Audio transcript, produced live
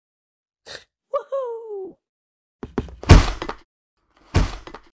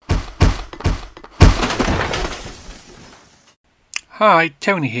Hi,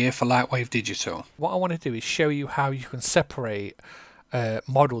 Tony here for Lightwave Digital. What I want to do is show you how you can separate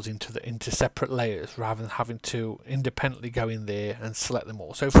models into separate layers rather than having to independently go in there and select them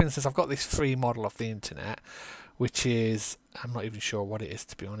all. So for instance, I've got this free model of the internet, which is, I'm not even sure what it is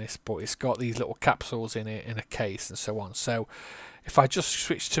to be honest, but it's got these little capsules in it in a case and so on. So if I just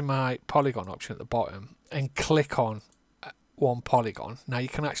switch to my polygon option at the bottom and click on one polygon, now you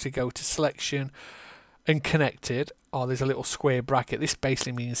can actually go to selection and connected. Oh, there's a little square bracket. This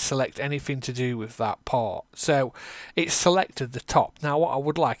basically means select anything to do with that part. So it's selected the top. Now what I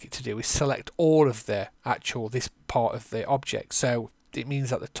would like it to do is select all of the this part of the object. So it means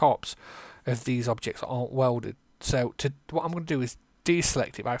that the tops of these objects aren't welded. So what I'm going to do is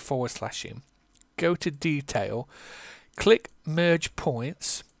deselect it by /, go to detail, click merge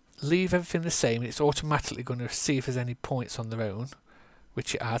points, leave everything the same. It's automatically going to see if there's any points on their own,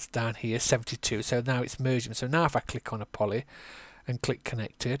 which it has down here, 72. So now it's merging. So now if I click on a poly and click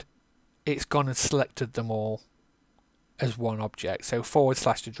connected, it's gone and selected them all as one object. So /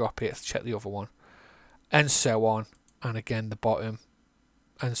 to drop it, let's check the other one, and so on, and again the bottom,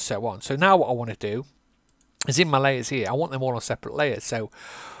 and so on. So now what I want to do is in my layers here, I want them all on separate layers. So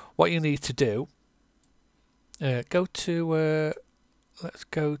what you need to do, let's go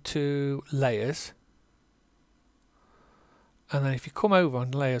to layers. And then if you come over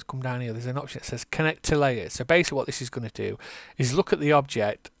on layers, come down here, there's an option that says connect to layers. So basically what this is going to do is look at the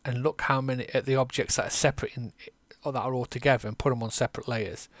object and look how many at the objects that are separate or that are all together and put them on separate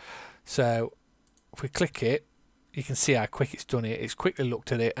layers. So if we click it, you can see how quick it's done it. It's quickly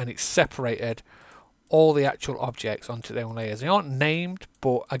looked at it and it's separated all the actual objects onto their own layers. They aren't named,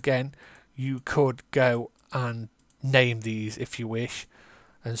 but again, you could go and name these if you wish,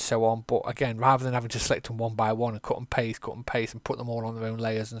 and so on. But again, rather than having to select them one by one and cut and paste and put them all on their own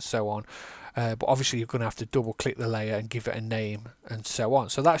layers and so on, but obviously you're going to have to double click the layer and give it a name and so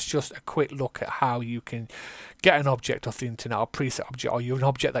on. So that's just a quick look at how you can get an object off the internet, or preset object, or an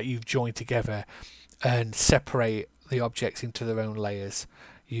object that you've joined together, and separate the objects into their own layers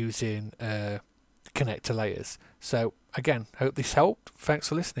using connect to layers. So again, hope this helped. Thanks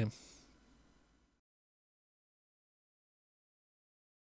for listening.